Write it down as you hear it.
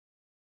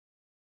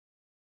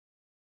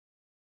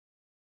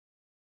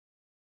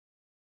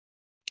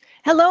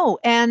Hello,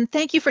 and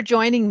thank you for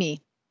joining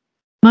me.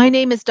 My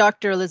name is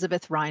Dr.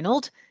 Elizabeth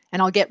Reinold, and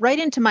I'll get right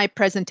into my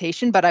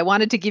presentation, but I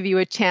wanted to give you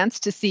a chance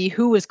to see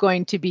who was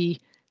going to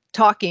be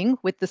talking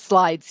with the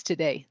slides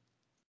today.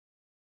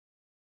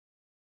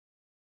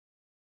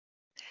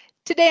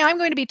 Today, I'm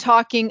going to be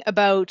talking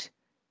about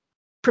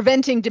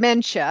preventing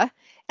dementia,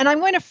 and I'm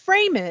going to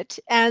frame it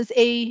as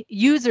a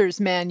user's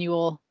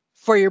manual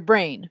for your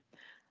brain.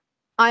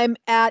 I'm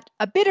at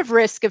a bit of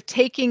risk of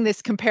taking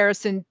this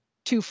comparison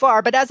too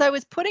far, but as I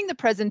was putting the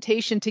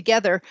presentation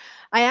together,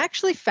 I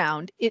actually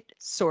found it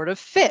sort of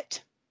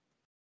fit.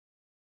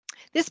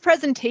 This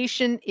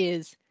presentation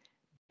is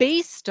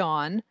based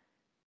on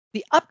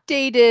the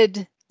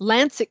updated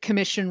Lancet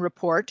Commission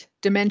report,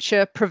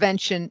 Dementia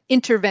Prevention,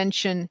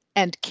 Intervention,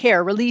 and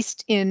Care,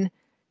 released in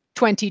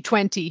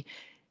 2020.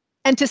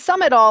 And to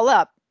sum it all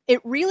up,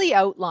 it really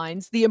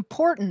outlines the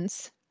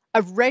importance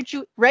of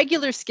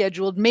regular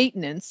scheduled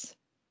maintenance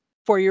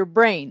for your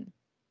brain.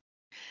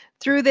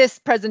 Through this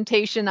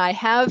presentation, I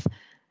have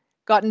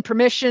gotten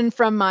permission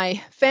from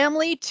my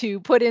family to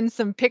put in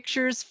some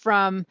pictures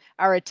from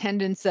our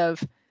attendance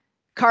of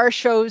car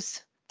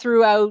shows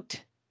throughout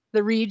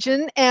the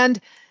region.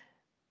 And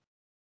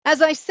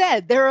as I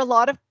said, there are a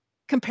lot of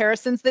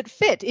comparisons that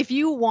fit. If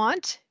you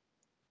want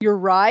your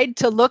ride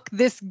to look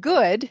this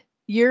good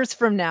years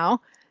from now,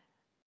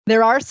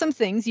 there are some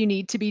things you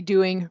need to be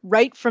doing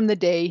right from the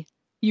day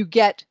you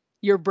get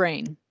your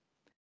brain.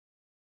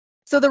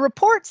 So the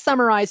report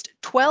summarized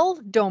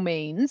 12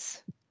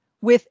 domains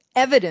with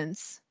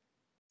evidence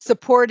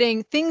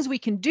supporting things we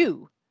can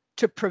do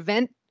to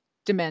prevent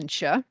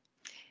dementia.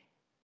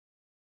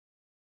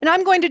 And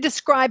I'm going to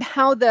describe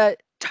how the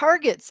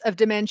targets of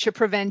dementia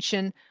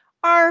prevention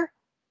are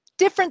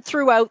different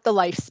throughout the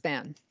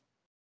lifespan.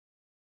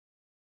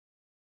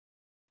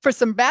 For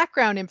some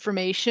background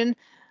information,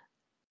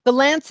 The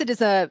Lancet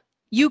is a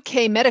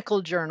UK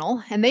medical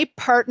journal, and they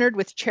partnered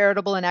with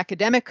charitable and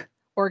academic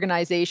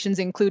organizations,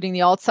 including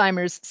the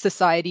Alzheimer's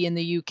Society in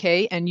the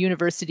UK and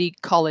University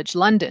College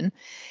London.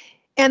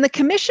 And the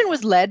commission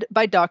was led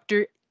by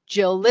Dr.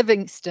 Jill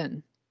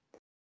Livingston.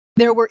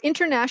 There were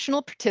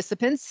international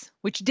participants,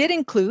 which did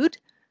include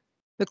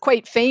the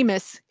quite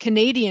famous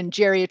Canadian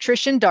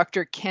geriatrician,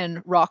 Dr.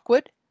 Ken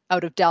Rockwood,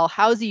 out of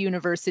Dalhousie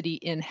University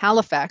in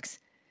Halifax.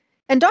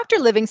 And Dr.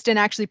 Livingston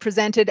actually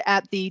presented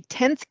at the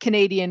 10th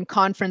Canadian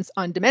Conference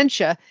on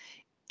Dementia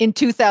in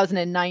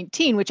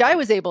 2019, which I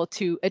was able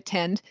to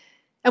attend,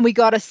 and we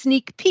got a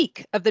sneak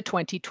peek of the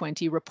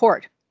 2020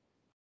 report.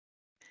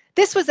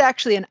 This was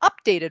actually an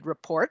updated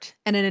report,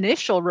 and an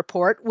initial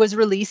report was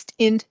released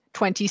in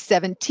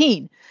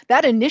 2017.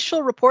 That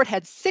initial report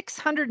had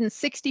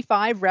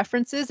 665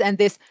 references, and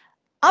this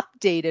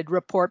updated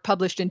report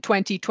published in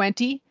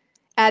 2020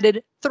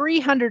 added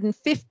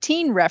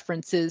 315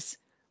 references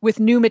with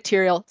new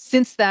material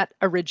since that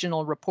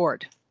original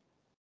report.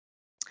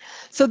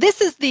 So this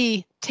is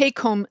the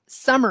take-home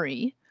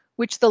summary,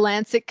 which the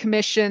Lancet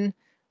Commission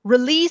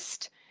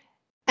released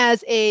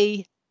as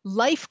a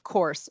life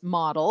course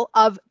model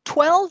of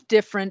 12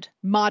 different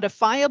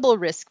modifiable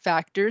risk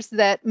factors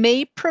that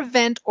may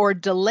prevent or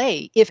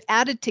delay, if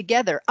added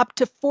together, up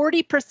to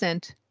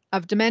 40%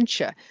 of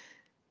dementia.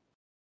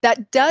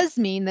 That does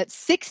mean that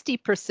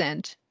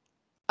 60%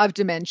 of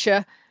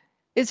dementia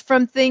is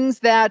from things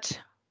that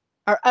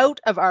are out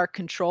of our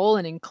control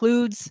and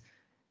includes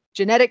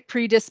genetic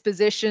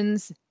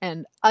predispositions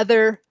and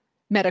other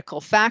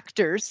medical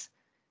factors.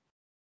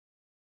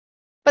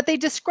 But they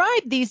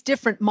describe these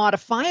different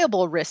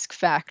modifiable risk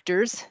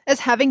factors as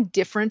having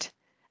different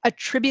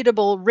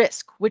attributable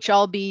risk, which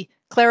I'll be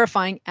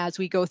clarifying as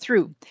we go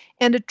through.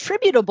 And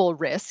attributable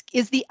risk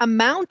is the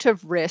amount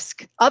of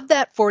risk of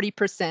that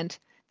 40%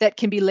 that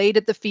can be laid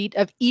at the feet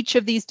of each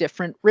of these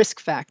different risk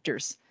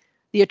factors.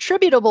 The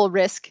attributable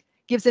risk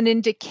gives an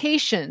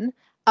indication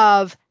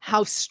of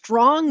how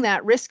strong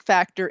that risk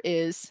factor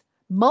is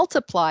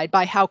multiplied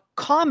by how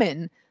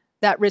common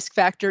that risk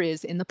factor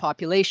is in the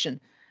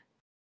population.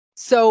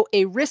 So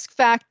a risk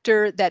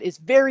factor that is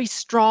very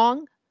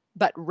strong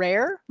but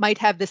rare might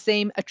have the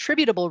same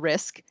attributable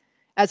risk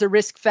as a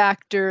risk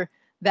factor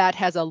that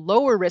has a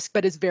lower risk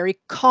but is very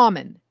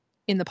common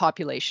in the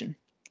population.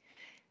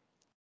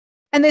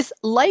 And this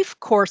life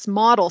course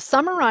model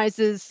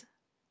summarizes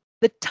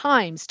the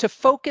times to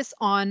focus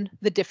on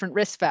the different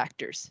risk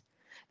factors.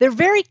 They're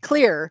very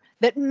clear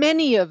that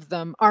many of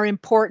them are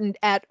important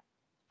at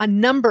a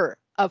number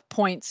of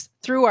points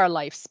through our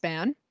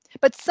lifespan,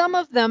 but some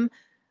of them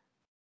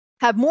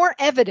have more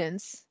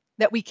evidence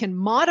that we can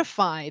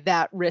modify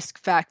that risk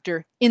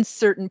factor in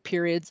certain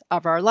periods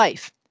of our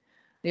life.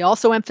 They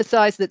also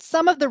emphasize that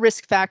some of the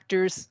risk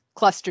factors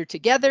cluster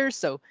together,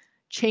 so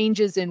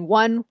changes in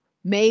one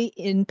may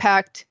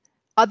impact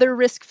other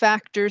risk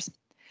factors.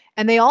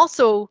 And they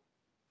also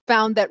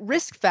found that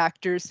risk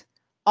factors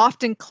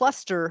often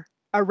cluster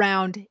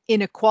around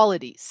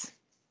inequalities.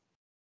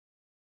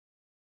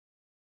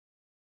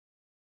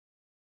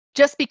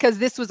 Just because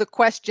this was a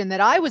question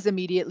that I was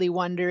immediately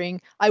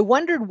wondering, I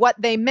wondered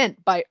what they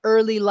meant by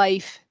early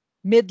life,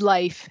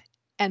 midlife,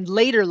 and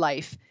later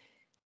life.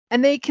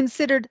 And they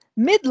considered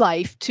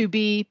midlife to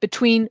be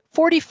between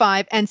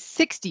 45 and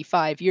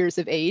 65 years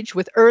of age,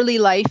 with early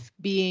life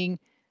being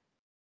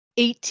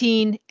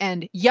 18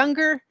 and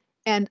younger,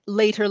 and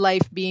later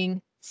life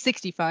being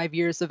 65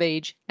 years of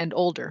age and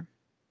older.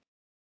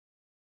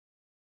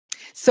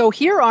 So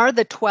here are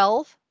the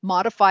 12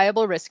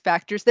 modifiable risk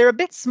factors. They're a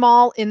bit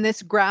small in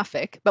this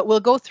graphic, but we'll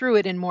go through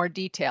it in more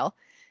detail.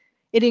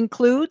 It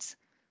includes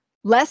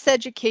less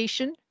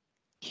education,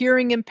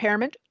 hearing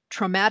impairment,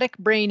 traumatic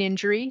brain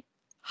injury,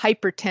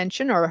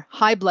 hypertension or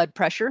high blood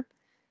pressure,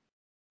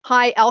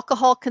 high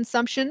alcohol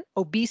consumption,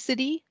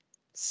 obesity,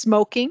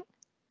 smoking,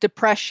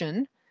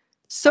 depression,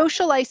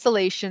 social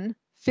isolation,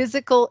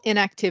 physical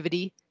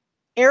inactivity,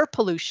 air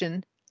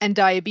pollution, and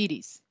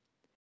diabetes.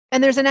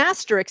 And there's an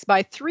asterisk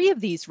by 3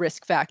 of these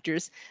risk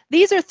factors.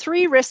 These are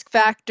 3 risk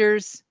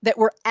factors that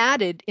were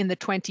added in the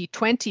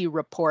 2020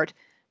 report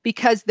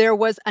because there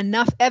was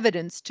enough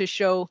evidence to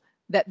show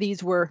that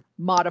these were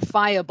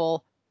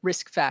modifiable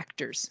risk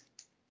factors.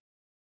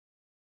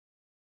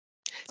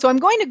 So I'm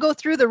going to go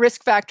through the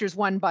risk factors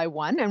one by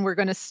one, and we're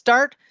going to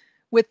start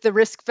with the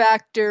risk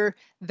factor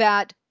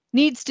that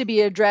needs to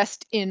be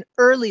addressed in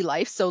early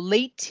life, so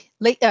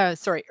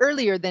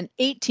earlier than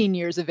 18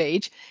 years of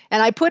age.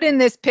 And I put in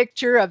this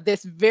picture of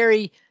this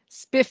very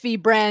spiffy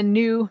brand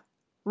new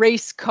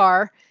race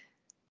car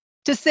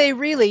to say,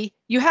 really,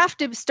 you have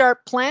to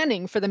start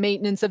planning for the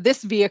maintenance of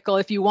this vehicle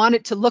if you want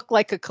it to look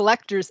like a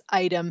collector's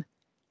item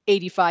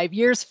 85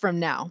 years from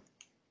now.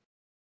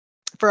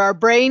 For our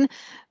brain,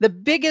 the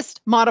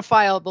biggest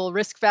modifiable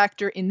risk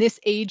factor in this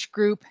age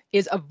group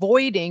is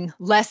avoiding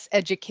less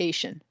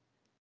education.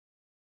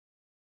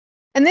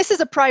 And this is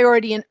a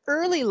priority in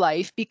early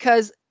life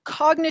because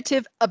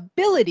cognitive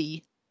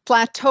ability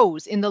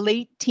plateaus in the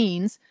late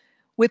teens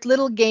with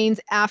little gains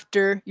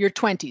after your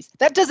 20s.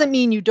 That doesn't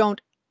mean you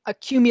don't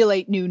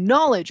accumulate new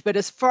knowledge, but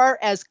as far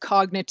as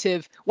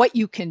cognitive, what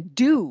you can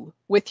do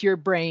with your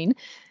brain,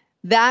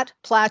 that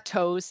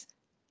plateaus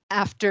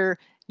after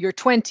your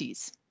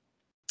 20s.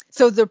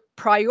 So the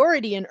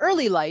priority in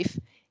early life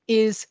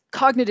is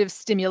cognitive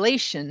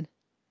stimulation.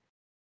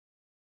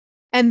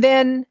 And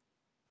then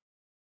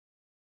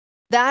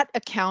that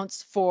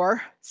accounts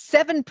for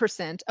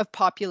 7% of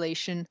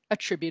population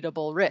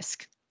attributable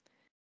risk.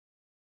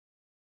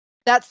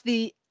 That's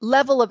the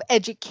level of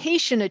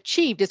education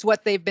achieved, is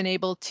what they've been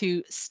able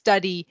to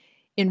study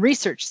in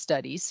research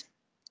studies.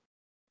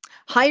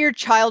 Higher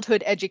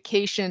childhood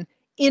education,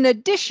 in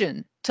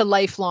addition to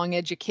lifelong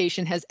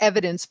education, has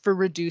evidence for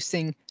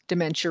reducing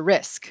dementia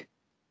risk.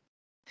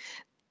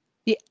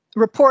 The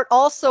report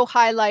also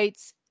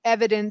highlights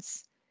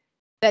evidence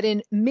that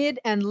in mid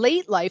and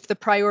late life, the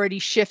priority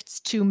shifts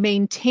to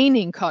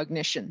maintaining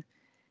cognition.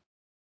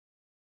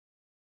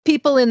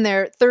 People in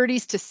their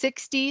 30s to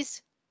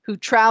 60s who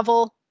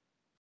travel,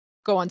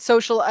 go on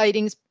social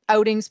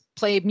outings,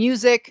 play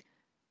music,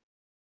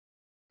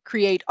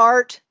 create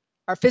art,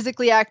 are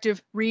physically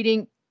active,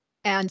 reading,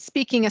 and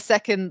speaking a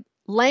second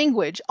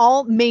language,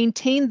 all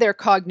maintain their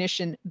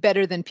cognition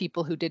better than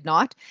people who did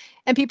not.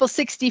 And people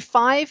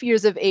 65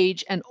 years of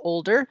age and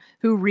older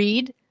who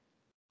read,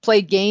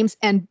 play games,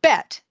 and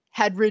bet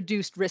had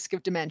reduced risk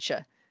of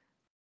dementia,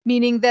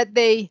 meaning that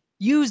they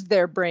used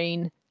their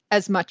brain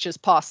as much as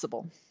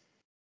possible.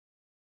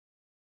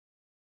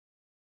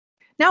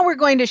 Now we're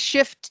going to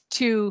shift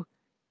to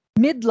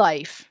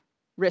midlife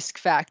risk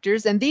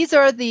factors, and these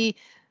are the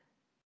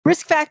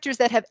risk factors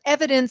that have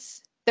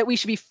evidence that we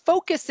should be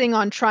focusing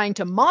on trying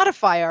to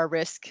modify our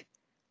risk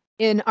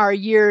in our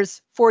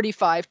years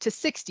 45 to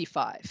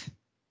 65.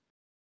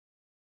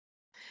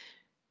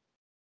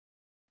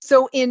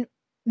 So in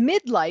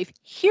midlife,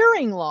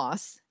 hearing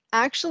loss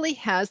actually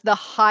has the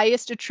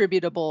highest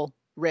attributable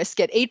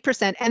risk at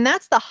 8%, and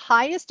that's the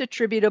highest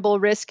attributable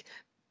risk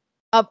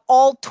of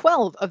all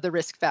 12 of the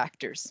risk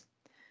factors.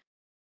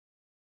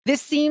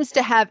 This seems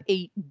to have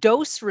a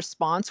dose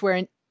response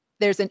where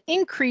there's an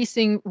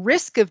increasing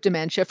risk of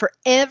dementia for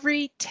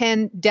every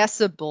 10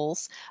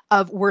 decibels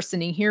of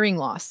worsening hearing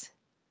loss.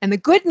 And the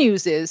good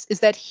news is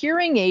that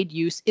hearing aid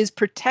use is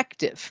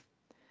protective.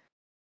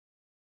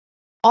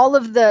 All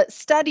of the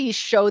studies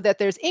show that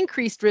there's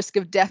increased risk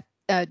of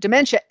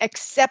dementia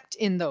except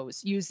in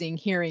those using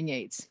hearing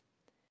aids.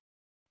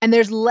 And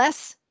there's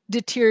less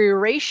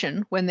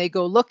deterioration when they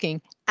go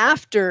looking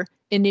after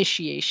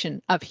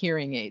initiation of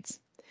hearing aids.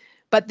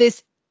 But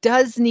this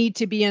does need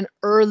to be an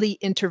early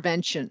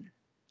intervention.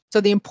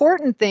 So the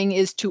important thing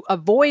is to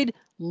avoid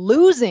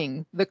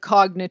losing the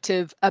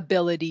cognitive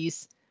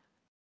abilities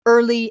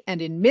early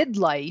and in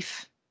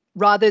midlife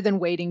rather than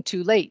waiting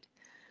too late.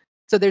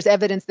 So there's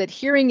evidence that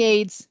hearing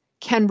aids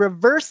can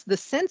reverse the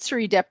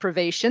sensory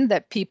deprivation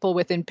that people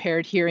with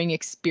impaired hearing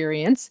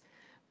experience,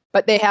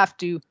 but they have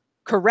to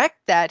correct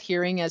that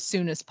hearing as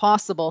soon as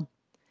possible.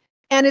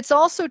 And it's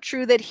also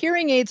true that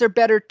hearing aids are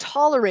better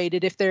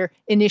tolerated if they're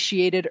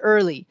initiated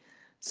early.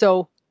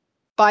 So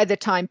by the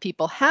time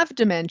people have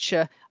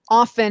dementia,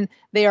 often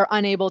they are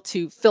unable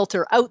to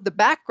filter out the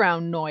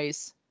background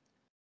noise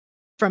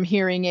from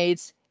hearing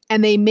aids,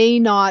 and they may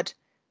not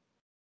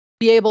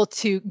be able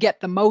to get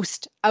the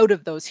most out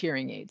of those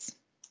hearing aids.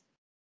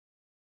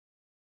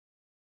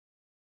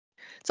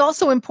 It's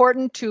also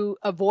important to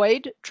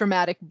avoid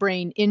traumatic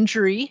brain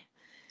injury.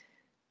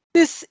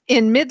 This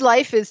in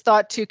midlife is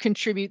thought to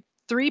contribute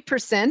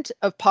 3%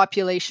 of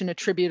population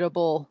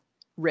attributable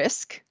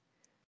risk.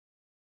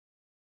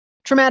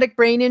 Traumatic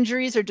brain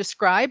injuries are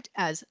described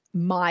as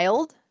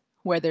mild,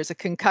 where there's a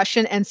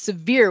concussion, and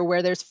severe,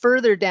 where there's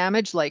further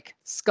damage like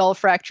skull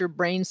fracture,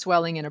 brain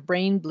swelling, and a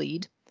brain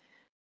bleed.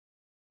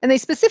 And they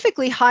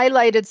specifically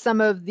highlighted some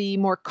of the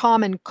more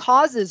common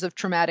causes of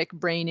traumatic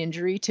brain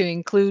injury to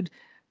include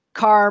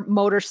car,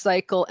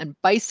 motorcycle,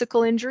 and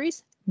bicycle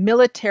injuries,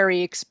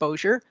 military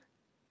exposure,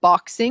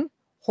 boxing,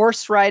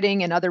 horse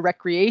riding and other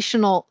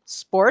recreational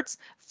sports,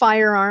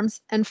 firearms,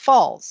 and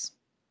falls.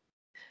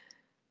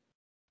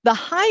 The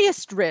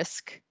highest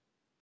risk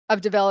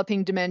of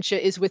developing dementia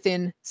is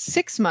within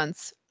 6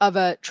 months of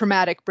a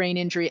traumatic brain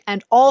injury,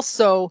 and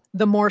also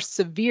the more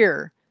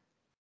severe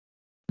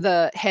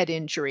the head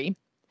injury.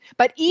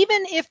 But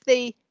even if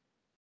they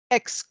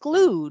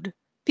exclude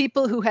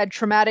people who had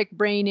traumatic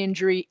brain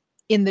injury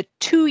in the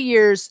 2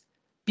 years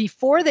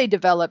before they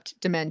developed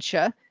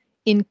dementia,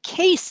 in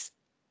case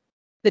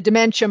the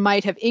dementia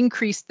might have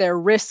increased their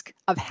risk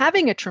of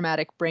having a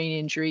traumatic brain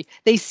injury,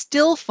 they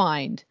still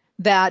find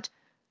that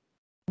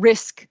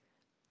risk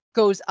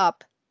goes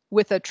up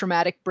with a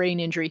traumatic brain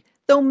injury,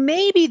 though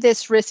maybe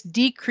this risk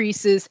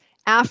decreases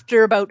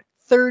after about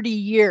 30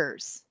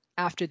 years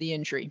after the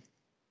injury.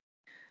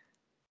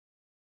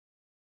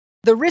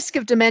 The risk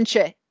of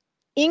dementia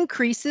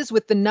increases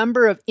with the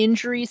number of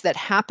injuries that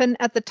happen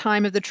at the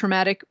time of the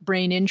traumatic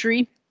brain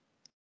injury.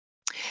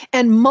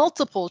 And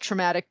multiple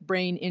traumatic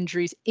brain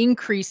injuries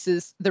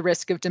increases the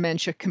risk of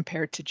dementia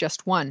compared to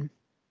just one.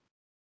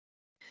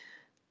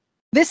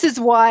 This is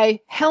why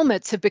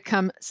helmets have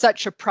become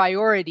such a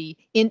priority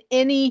in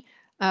any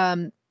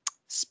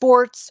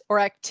sports or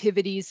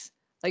activities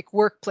like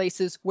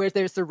workplaces where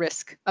there's the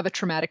risk of a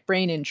traumatic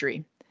brain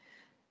injury.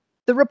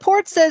 The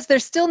report says there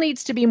still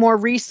needs to be more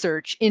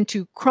research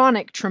into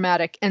chronic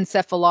traumatic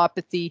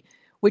encephalopathy,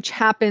 which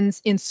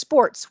happens in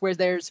sports where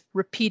there's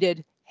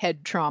repeated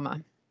head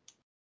trauma.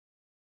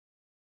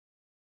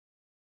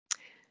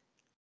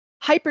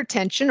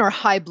 Hypertension or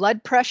high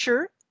blood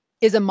pressure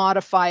is a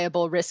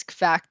modifiable risk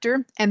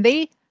factor, and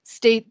they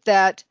state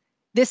that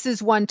this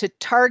is one to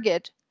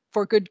target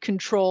for good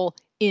control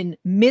in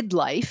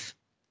midlife.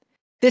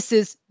 This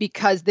is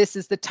because this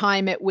is the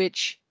time at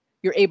which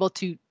you're able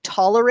to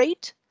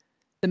tolerate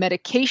the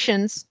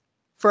medications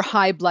for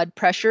high blood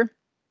pressure,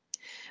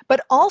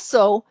 but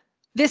also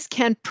this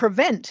can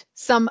prevent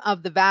some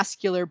of the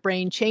vascular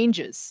brain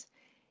changes.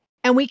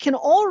 And we can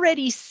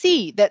already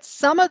see that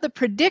some of the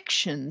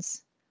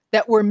predictions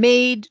that were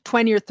made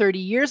 20 or 30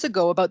 years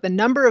ago about the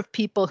number of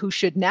people who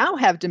should now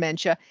have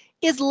dementia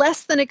is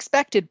less than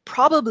expected,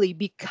 probably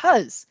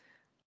because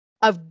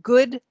of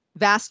good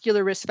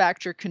vascular risk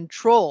factor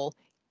control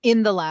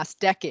in the last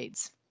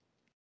decades.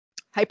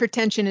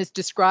 Hypertension is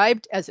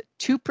described as a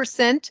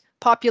 2%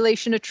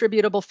 population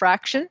attributable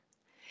fraction.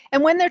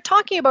 And when they're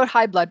talking about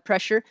high blood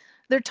pressure,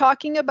 they're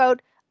talking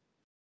about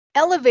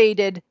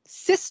elevated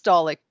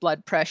systolic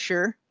blood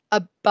pressure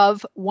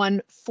above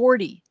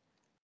 140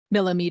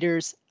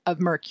 millimeters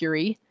of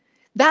mercury.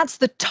 That's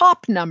the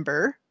top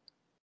number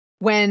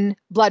when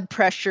blood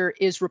pressure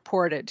is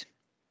reported.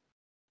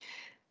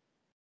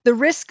 The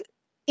risk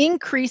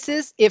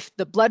increases if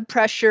the blood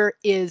pressure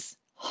is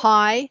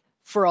high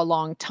for a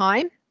long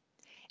time.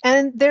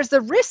 And there's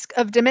the risk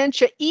of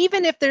dementia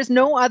even if there's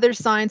no other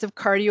signs of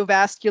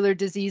cardiovascular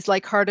disease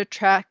like heart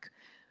attack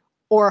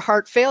or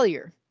heart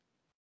failure.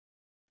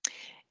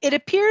 It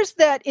appears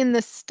that in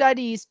the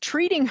studies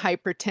treating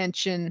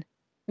hypertension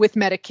with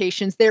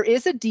medications, there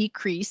is a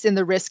decrease in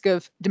the risk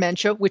of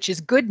dementia, which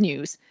is good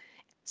news.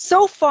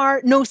 So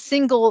far, no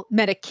single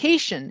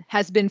medication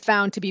has been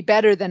found to be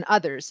better than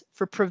others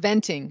for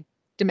preventing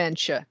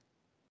dementia.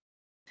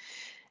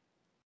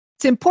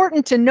 It's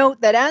important to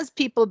note that as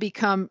people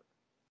become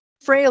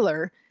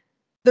frailer,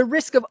 the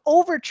risk of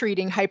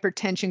overtreating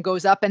hypertension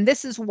goes up, and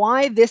this is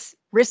why this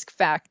risk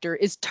factor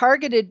is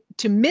targeted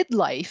to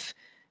midlife,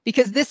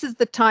 because this is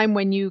the time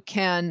when you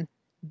can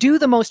do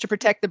the most to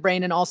protect the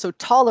brain and also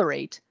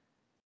tolerate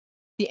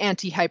the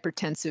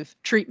antihypertensive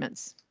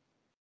treatments.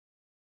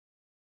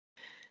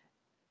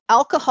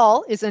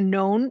 Alcohol is a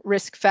known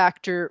risk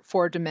factor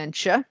for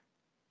dementia.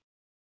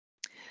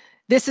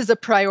 This is a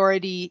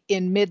priority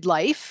in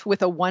midlife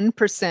with a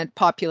 1%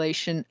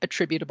 population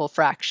attributable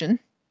fraction.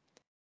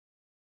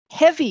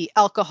 Heavy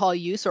alcohol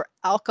use or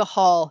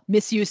alcohol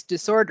misuse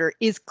disorder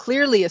is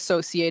clearly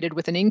associated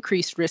with an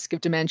increased risk of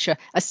dementia,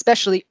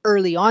 especially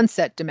early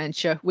onset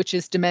dementia, which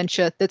is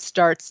dementia that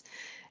starts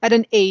at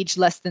an age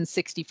less than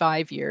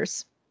 65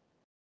 years.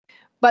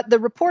 But the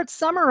report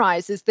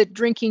summarizes that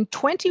drinking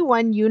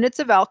 21 units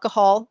of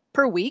alcohol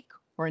per week,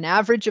 or an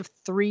average of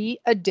 3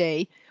 a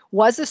day,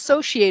 was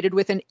associated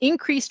with an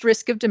increased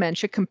risk of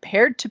dementia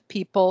compared to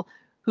people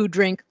who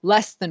drink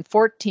less than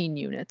 14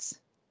 units.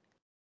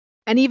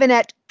 And even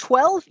at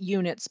 12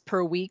 units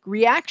per week,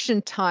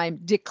 reaction time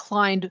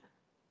declined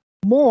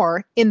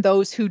more in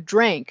those who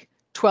drank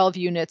 12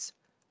 units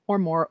or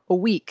more a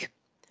week.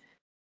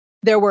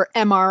 There were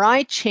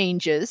MRI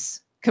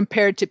changes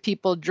compared to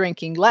people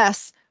drinking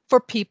less for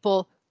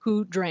people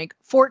who drank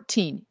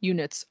 14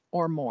 units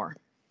or more.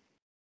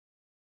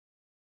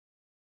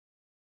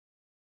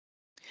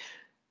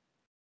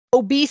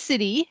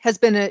 Obesity has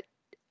been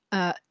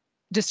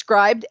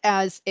described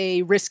as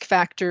a risk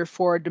factor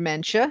for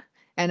dementia.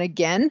 And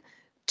again,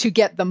 to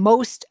get the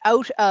most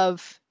out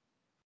of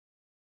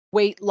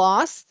weight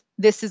loss,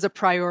 this is a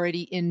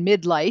priority in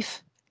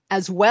midlife,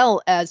 as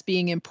well as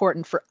being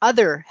important for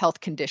other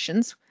health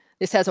conditions.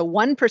 This has a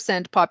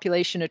 1%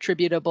 population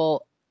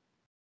attributable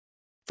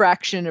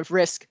fraction of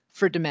risk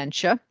for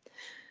dementia.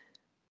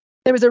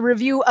 There was a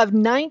review of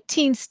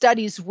 19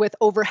 studies with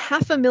over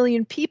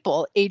 500,000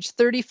 people aged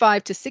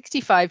 35 to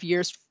 65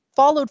 years,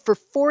 followed for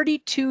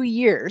 42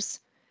 years,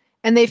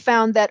 and they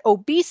found that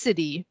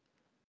obesity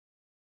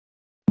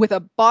with a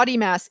body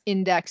mass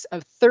index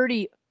of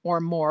 30 or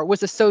more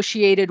was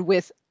associated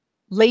with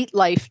late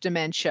life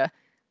dementia,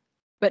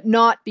 but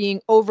not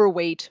being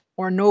overweight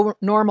or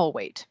normal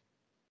weight.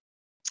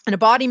 And a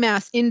body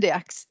mass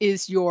index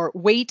is your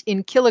weight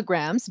in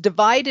kilograms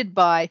divided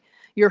by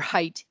your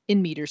height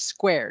in meters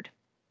squared.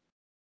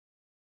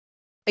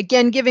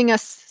 Again, giving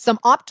us some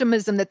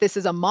optimism that this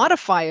is a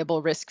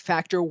modifiable risk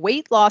factor.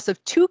 Weight loss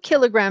of 2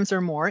 kilograms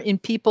or more in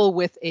people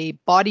with a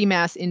body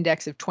mass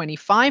index of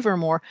 25 or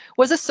more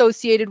was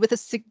associated with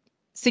a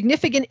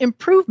significant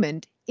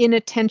improvement in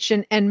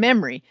attention and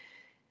memory.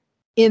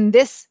 In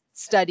this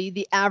study,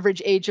 the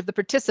average age of the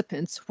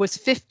participants was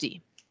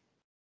 50.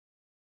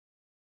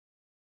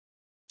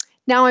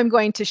 Now I'm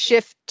going to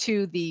shift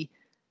to the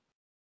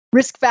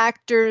risk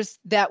factors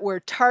that were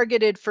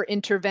targeted for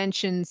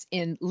interventions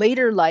in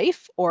later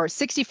life or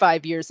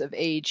 65 years of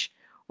age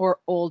or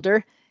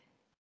older.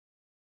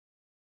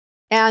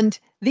 And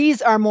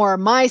these are more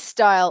my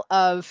style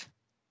of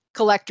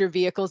collector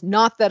vehicles,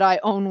 not that I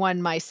own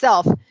one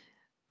myself,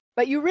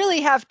 but you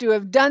really have to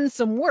have done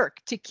some work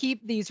to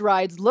keep these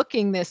rides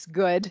looking this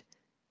good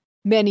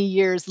many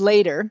years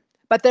later.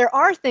 But there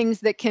are things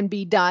that can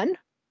be done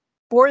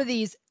for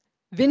these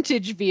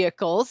vintage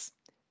vehicles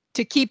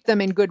to keep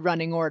them in good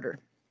running order.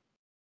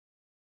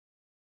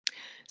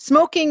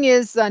 Smoking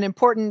is an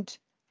important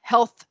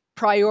health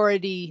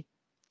priority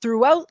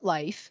throughout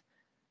life,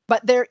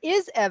 but there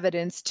is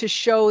evidence to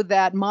show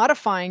that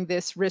modifying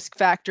this risk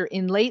factor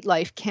in late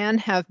life can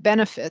have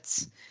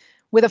benefits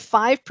with a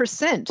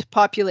 5%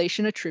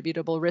 population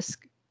attributable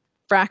risk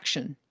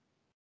fraction.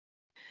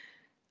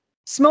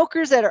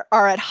 Smokers that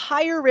are at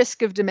higher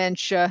risk of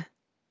dementia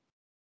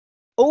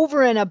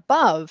over and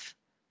above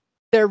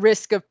their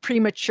risk of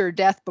premature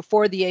death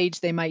before the age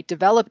they might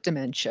develop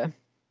dementia.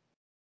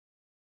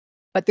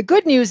 But the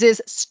good news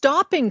is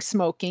stopping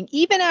smoking,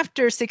 even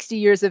after 60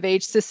 years of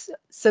age,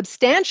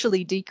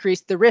 substantially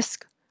decreased the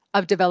risk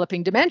of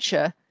developing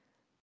dementia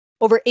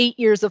over 8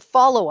 years of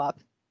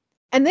follow-up.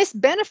 And this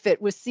benefit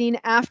was seen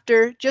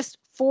after just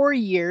 4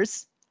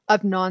 years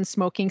of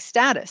non-smoking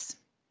status.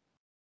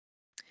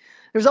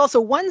 There's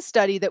also one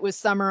study that was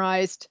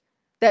summarized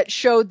that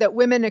showed that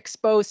women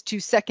exposed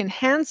to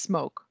secondhand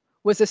smoke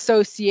was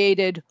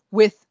associated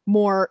with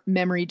more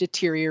memory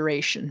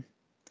deterioration,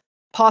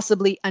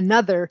 possibly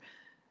another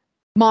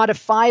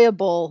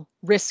modifiable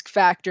risk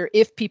factor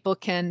if people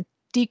can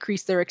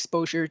decrease their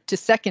exposure to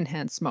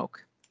secondhand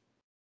smoke.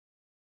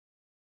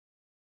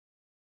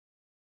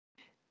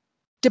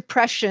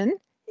 Depression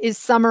is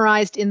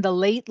summarized in the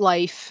late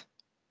life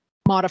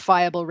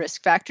modifiable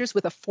risk factors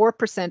with a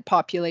 4%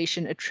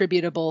 population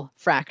attributable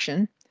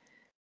fraction.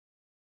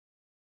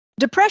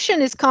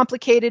 Depression is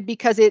complicated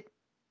because it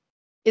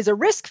is a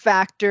risk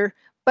factor,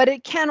 but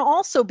it can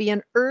also be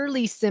an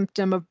early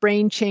symptom of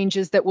brain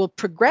changes that will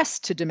progress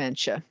to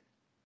dementia.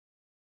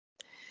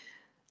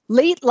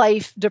 Late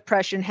life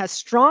depression has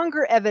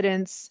stronger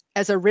evidence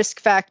as a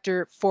risk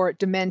factor for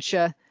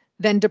dementia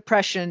than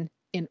depression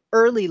in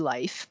early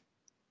life.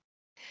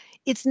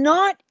 It's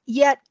not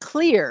yet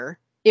clear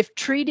if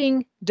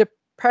treating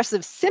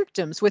depressive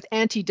symptoms with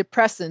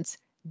antidepressants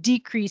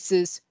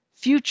decreases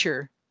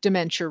future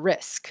dementia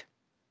risk.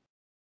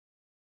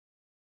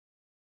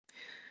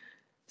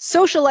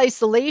 Social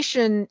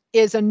isolation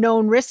is a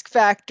known risk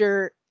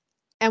factor,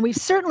 and we've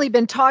certainly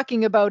been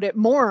talking about it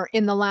more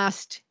in the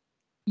last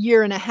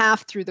year and a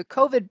half through the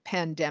COVID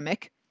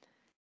pandemic.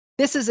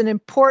 This is an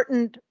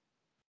important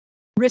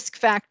risk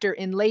factor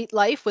in late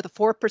life with a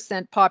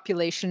 4%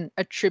 population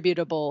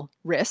attributable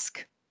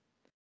risk.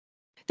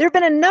 There have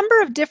been a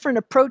number of different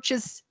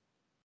approaches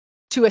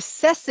to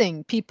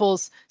assessing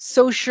people's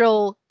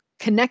social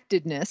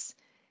connectedness,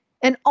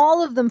 and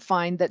all of them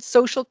find that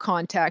social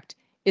contact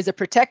is a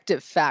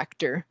protective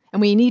factor, and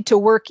we need to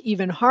work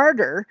even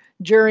harder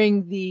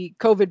during the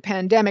COVID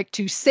pandemic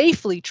to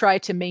safely try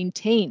to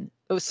maintain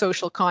those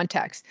social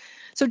contacts.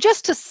 So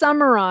just to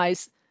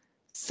summarize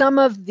some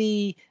of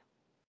the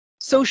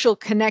social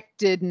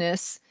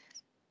connectedness,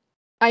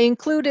 I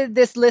included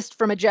this list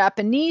from a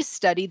Japanese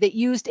study that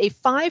used a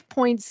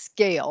 5-point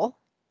scale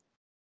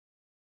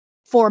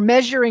for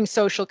measuring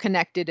social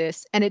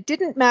connectedness, and it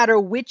didn't matter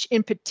which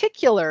in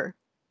particular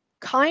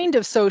kind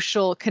of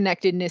social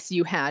connectedness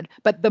you had,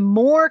 but the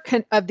more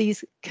of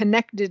these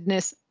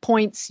connectedness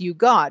points you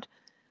got,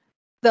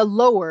 the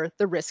lower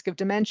the risk of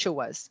dementia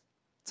was.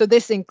 So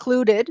this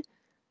included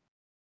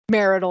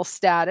marital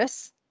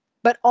status,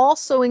 but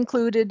also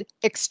included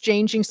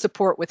exchanging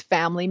support with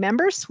family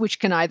members, which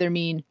can either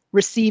mean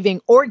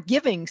receiving or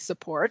giving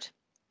support,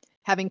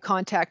 having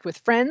contact with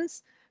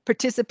friends,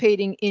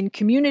 participating in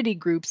community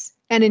groups,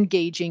 and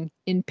engaging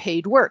in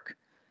paid work.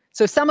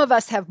 So some of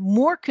us have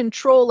more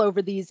control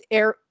over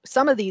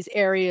some of these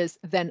areas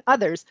than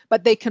others,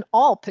 but they can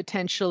all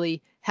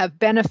potentially have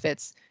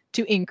benefits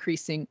to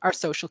increasing our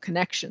social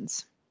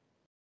connections.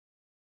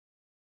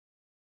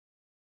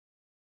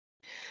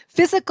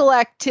 Physical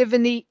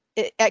activity,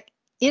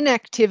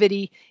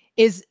 inactivity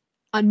is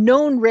a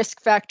known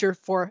risk factor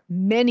for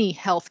many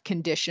health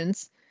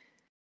conditions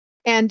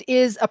and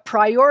is a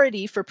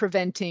priority for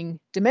preventing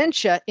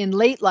dementia in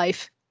late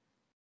life,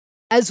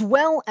 as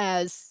well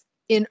as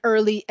in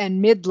early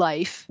and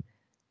midlife.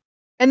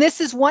 And this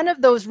is one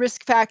of those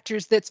risk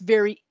factors that's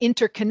very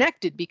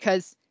interconnected,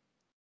 because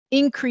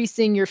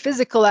increasing your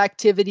physical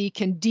activity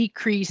can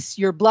decrease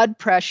your blood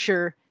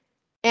pressure,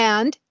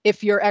 and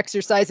if you're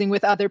exercising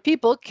with other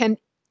people, can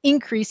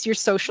increase your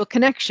social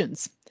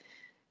connections.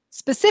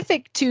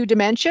 Specific to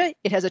dementia,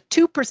 it has a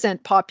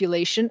 2%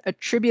 population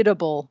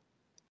attributable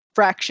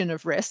fraction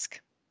of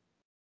risk.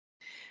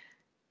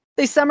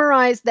 They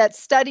summarize that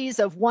studies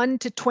of 1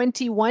 to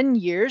 21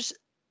 years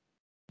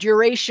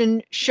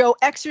duration show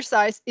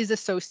exercise is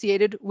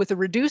associated with a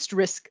reduced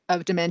risk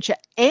of dementia,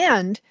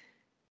 and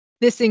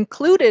this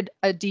included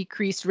a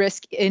decreased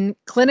risk in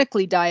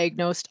clinically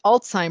diagnosed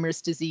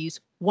Alzheimer's disease,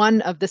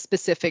 one of the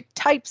specific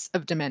types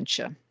of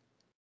dementia.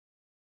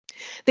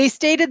 They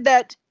stated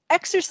that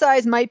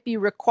exercise might be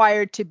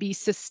required to be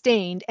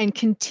sustained and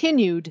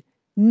continued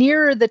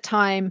nearer the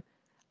time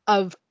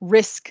of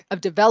risk of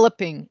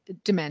developing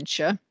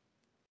dementia,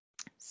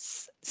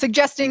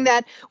 suggesting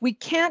that we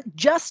can't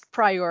just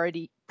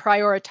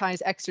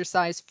prioritize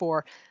exercise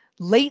for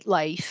late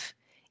life.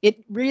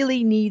 It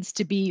really needs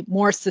to be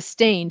more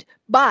sustained,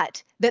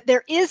 but that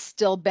there is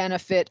still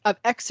benefit of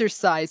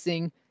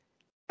exercising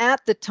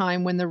at the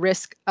time when the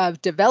risk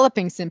of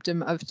developing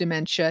symptom of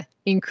dementia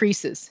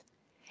increases.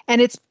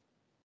 And it's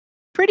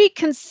pretty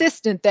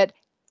consistent that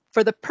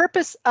for the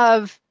purpose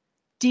of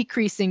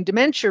decreasing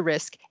dementia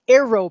risk,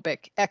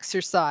 aerobic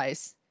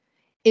exercise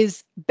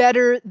is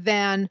better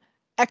than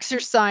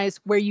exercise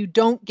where you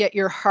don't get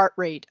your heart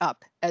rate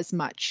up as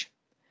much.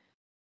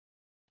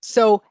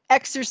 So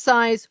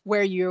exercise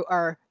where you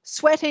are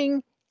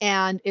sweating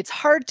and it's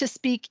hard to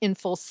speak in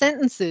full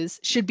sentences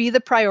should be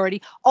the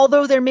priority,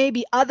 although there may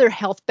be other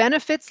health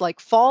benefits like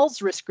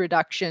falls risk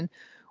reduction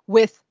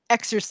with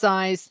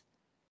exercise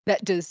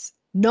that does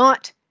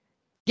not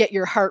get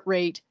your heart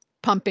rate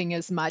pumping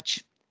as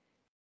much.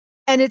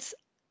 And it's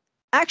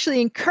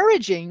actually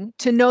encouraging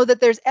to know that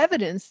there's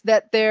evidence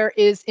that there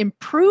is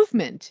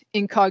improvement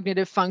in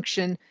cognitive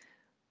function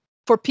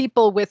for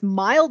people with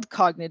mild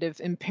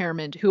cognitive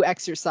impairment who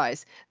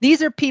exercise.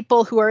 These are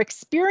people who are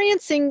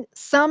experiencing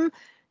some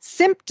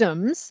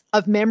symptoms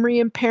of memory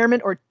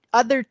impairment or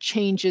other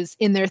changes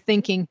in their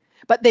thinking,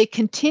 but they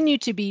continue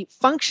to be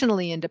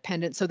functionally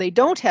independent, so they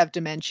don't have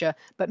dementia,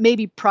 but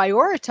maybe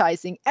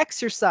prioritizing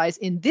exercise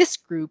in this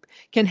group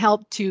can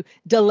help to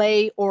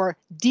delay or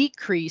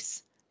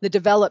decrease the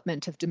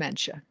development of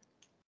dementia.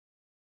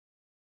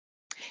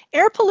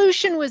 Air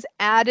pollution was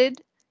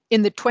added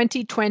in the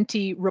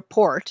 2020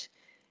 report.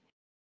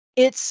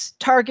 It's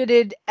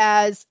targeted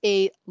as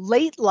a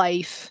late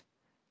life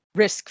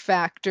risk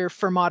factor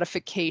for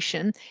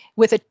modification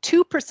with a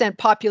 2%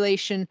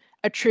 population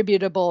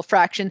attributable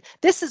fraction.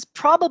 This is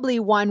probably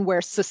one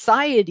where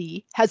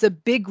society has a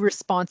big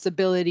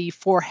responsibility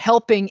for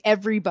helping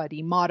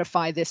everybody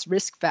modify this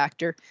risk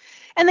factor.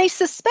 And they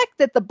suspect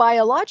that the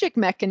biologic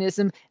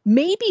mechanism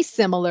may be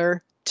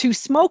similar to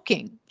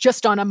smoking,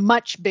 just on a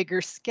much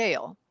bigger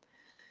scale.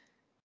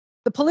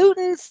 The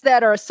pollutants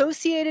that are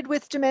associated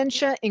with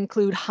dementia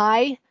include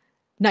high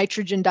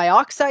nitrogen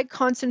dioxide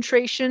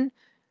concentration,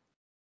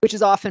 which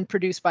is often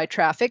produced by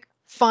traffic,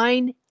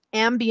 fine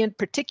ambient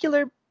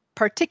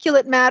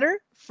particulate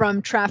matter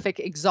from traffic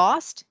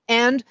exhaust,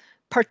 and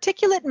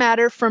particulate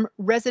matter from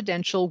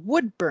residential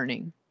wood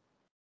burning.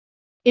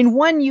 In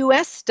one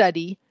US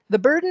study, the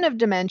burden of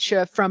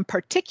dementia from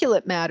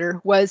particulate matter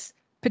was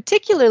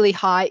particularly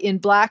high in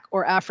Black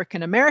or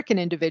African American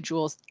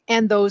individuals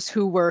and those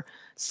who were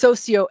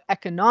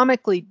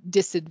socioeconomically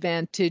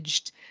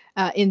disadvantaged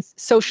in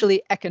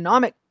socially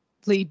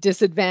economically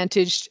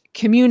disadvantaged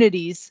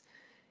communities,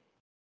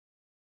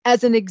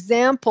 as an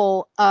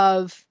example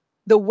of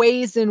the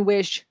ways in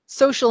which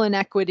social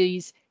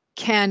inequities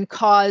can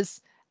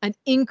cause an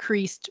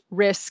increased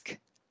risk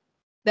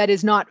that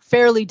is not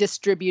fairly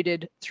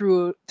distributed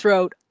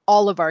throughout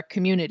all of our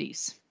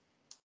communities.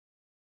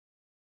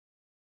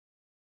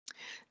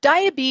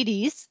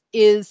 Diabetes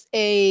is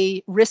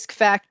a risk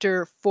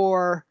factor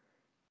for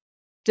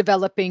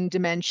developing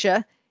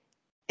dementia,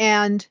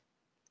 and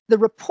the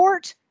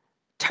report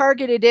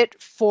targeted it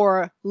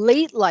for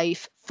late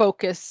life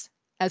focus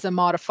as a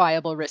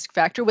modifiable risk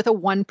factor with a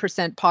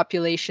 1%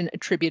 population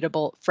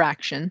attributable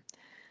fraction.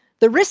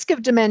 The risk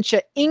of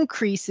dementia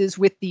increases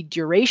with the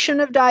duration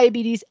of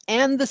diabetes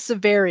and the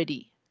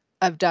severity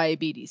of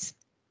diabetes.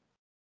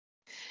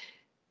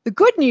 The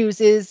good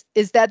news is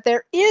that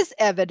there is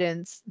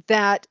evidence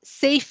that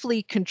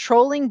safely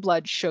controlling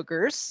blood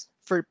sugars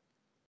for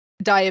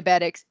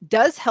diabetics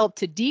does help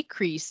to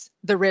decrease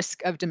the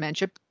risk of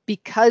dementia,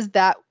 because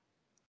that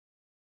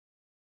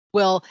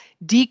will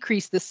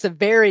decrease the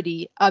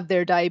severity of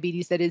their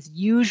diabetes that is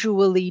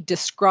usually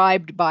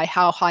described by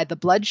how high the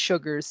blood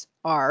sugars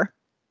are.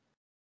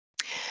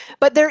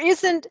 But there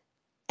isn't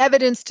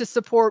evidence to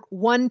support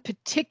one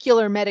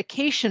particular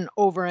medication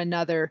over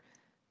another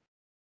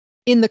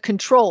in the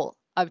control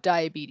of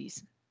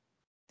diabetes.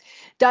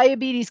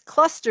 Diabetes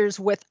clusters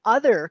with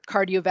other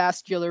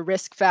cardiovascular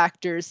risk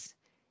factors,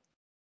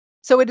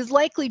 so it is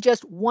likely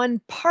just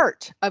one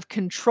part of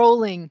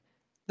controlling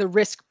the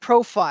risk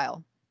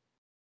profile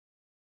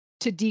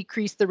to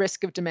decrease the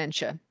risk of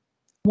dementia.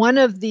 One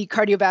of the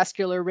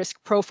cardiovascular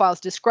risk profiles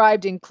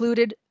described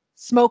included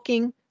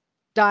smoking,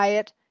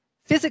 diet,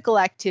 physical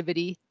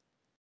activity,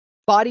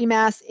 body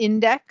mass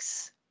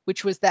index,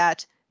 which was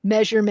that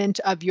measurement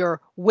of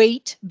your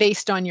weight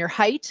based on your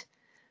height,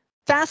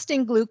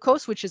 fasting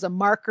glucose, which is a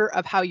marker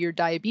of how your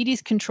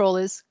diabetes control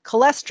is,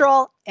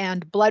 cholesterol,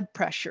 and blood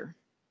pressure.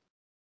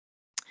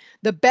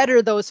 The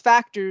better those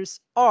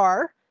factors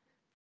are,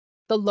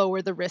 the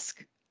lower the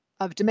risk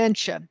of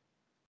dementia.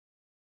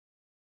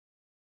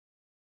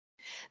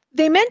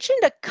 They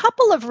mentioned a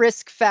couple of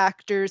risk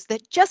factors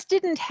that just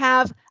didn't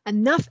have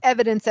enough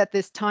evidence at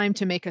this time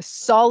to make a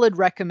solid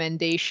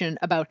recommendation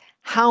about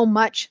how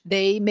much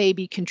they may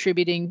be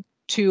contributing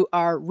to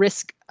our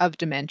risk of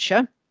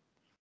dementia.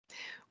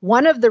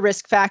 One of the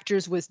risk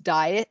factors was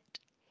diet.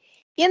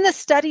 In the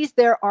studies,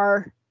 there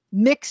are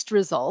mixed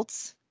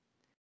results.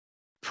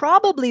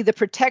 Probably the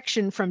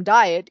protection from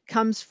diet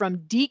comes from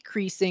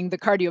decreasing the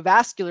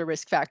cardiovascular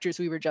risk factors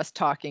we were just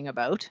talking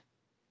about.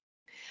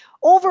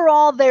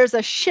 Overall, there's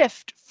a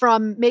shift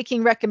from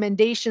making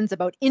recommendations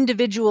about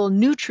individual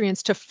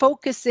nutrients to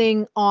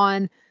focusing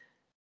on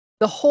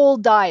the whole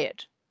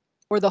diet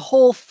or the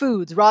whole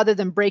foods rather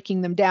than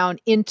breaking them down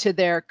into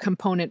their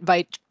component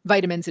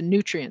vitamins and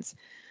nutrients.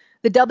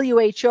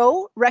 The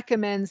WHO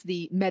recommends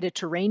the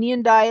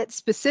Mediterranean diet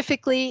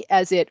specifically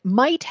as it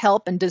might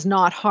help and does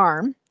not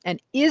harm,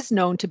 and is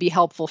known to be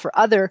helpful for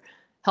other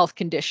health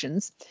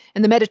conditions.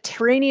 And the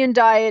Mediterranean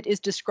diet is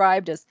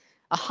described as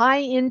a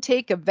high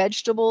intake of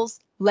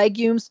vegetables,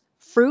 legumes,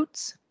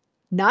 fruits,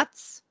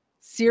 nuts,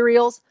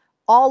 cereals,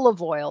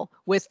 olive oil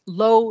with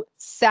low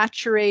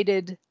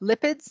saturated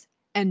lipids,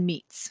 and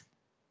meats.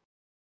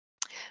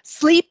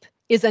 Sleep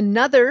is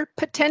another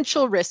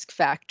potential risk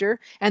factor,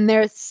 and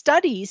their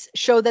studies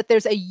show that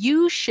there's a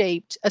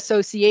U-shaped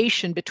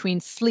association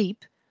between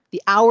sleep,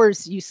 the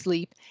hours you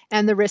sleep,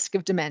 and the risk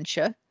of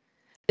dementia.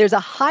 There's a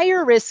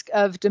higher risk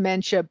of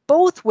dementia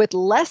both with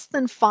less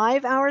than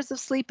 5 hours of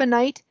sleep a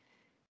night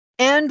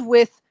and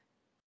with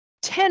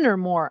 10 or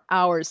more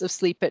hours of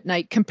sleep at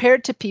night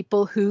compared to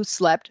people who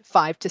slept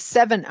 5 to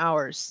 7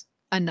 hours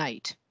a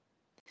night.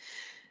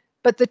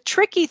 But the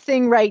tricky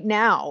thing right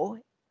now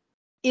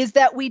is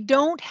that we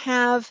don't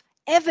have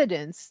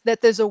evidence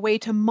that there's a way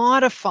to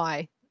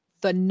modify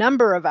the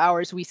number of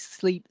hours we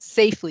sleep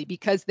safely,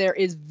 because there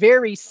is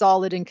very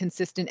solid and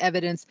consistent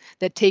evidence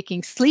that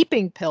taking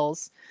sleeping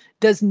pills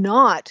does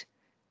not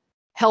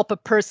help a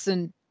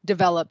person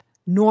develop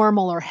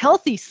normal or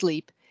healthy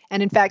sleep.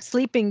 And in fact,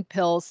 sleeping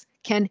pills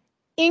can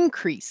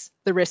increase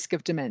the risk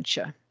of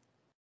dementia.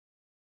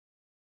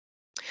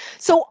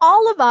 So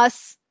all of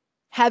us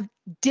have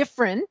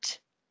different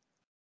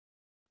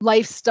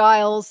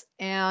lifestyles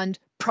and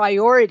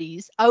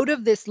priorities out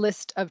of this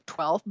list of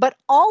 12, but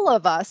all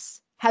of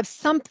us have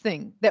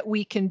something that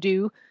we can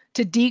do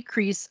to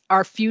decrease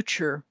our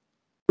future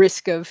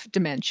risk of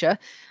dementia.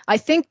 I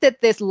think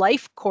that this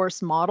life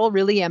course model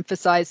really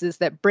emphasizes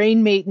that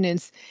brain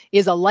maintenance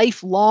is a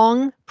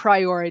lifelong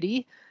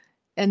priority.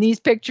 And these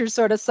pictures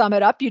sort of sum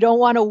it up. You don't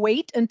want to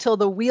wait until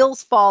the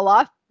wheels fall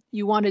off.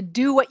 You want to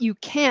do what you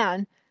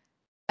can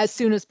as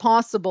soon as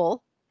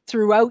possible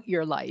throughout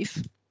your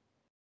life.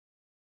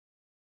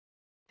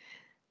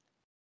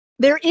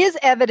 There is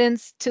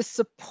evidence to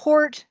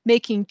support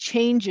making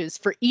changes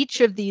for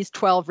each of these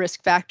 12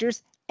 risk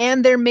factors,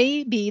 and there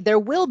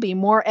will be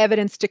more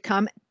evidence to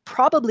come,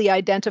 probably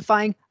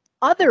identifying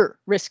other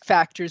risk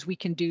factors we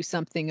can do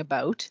something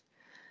about.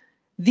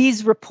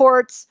 These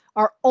reports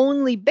are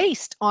only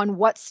based on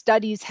what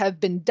studies have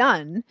been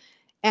done,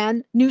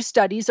 and new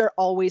studies are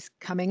always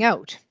coming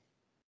out.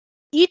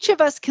 Each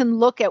of us can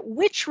look at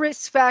which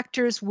risk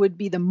factors would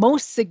be the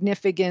most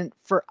significant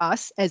for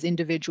us as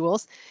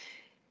individuals,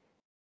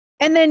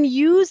 and then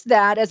use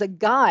that as a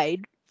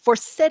guide for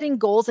setting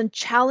goals and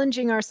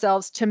challenging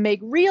ourselves to make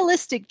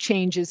realistic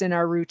changes in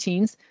our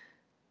routines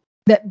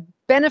that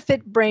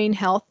benefit brain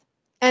health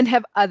and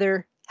have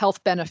other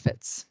health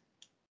benefits.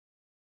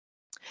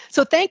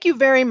 So thank you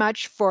very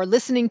much for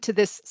listening to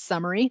this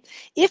summary.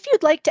 If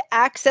you'd like to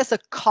access a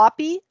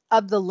copy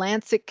of the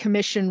Lancet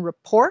Commission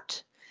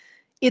report,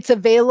 it's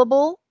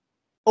available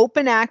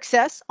open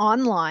access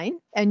online,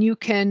 and you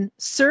can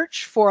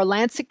search for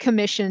Lancet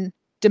Commission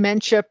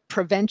Dementia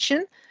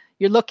Prevention.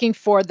 You're looking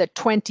for the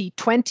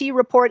 2020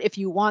 report if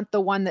you want the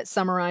one that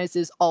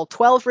summarizes all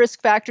 12 risk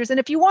factors.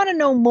 And if you want to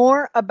know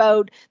more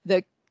about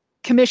the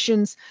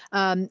Commission's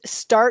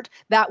start,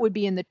 that would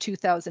be in the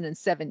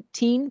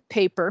 2017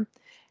 paper.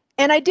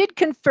 And I did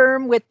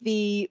confirm with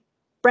the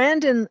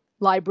Brandon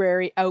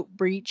Library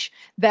outreach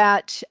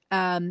that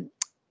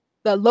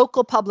the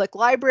local public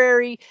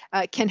library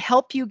can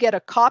help you get a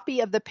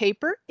copy of the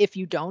paper if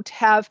you don't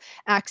have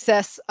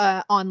access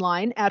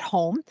online at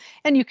home,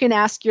 and you can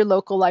ask your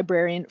local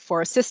librarian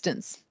for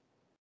assistance.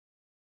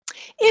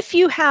 If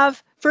you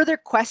have further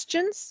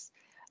questions,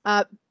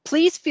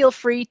 please feel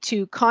free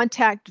to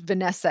contact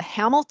Vanessa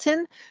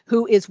Hamilton,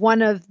 who is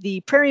one of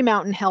the Prairie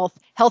Mountain Health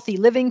Healthy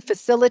Living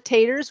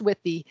facilitators with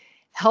the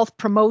Health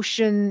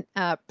Promotion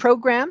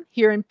Program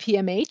here in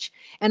PMH,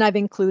 and I've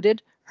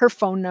included her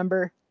phone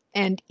number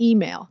and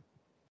email.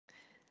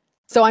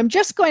 So I'm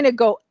just going to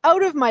go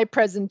out of my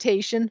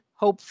presentation,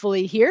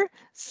 hopefully here,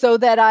 so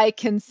that I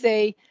can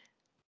say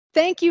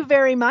thank you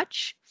very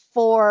much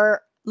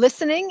for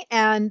listening,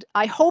 and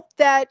I hope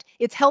that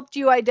it's helped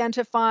you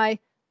identify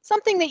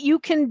something that you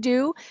can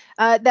do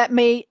that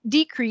may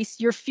decrease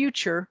your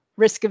future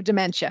risk of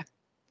dementia.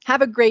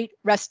 Have a great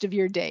rest of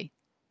your day.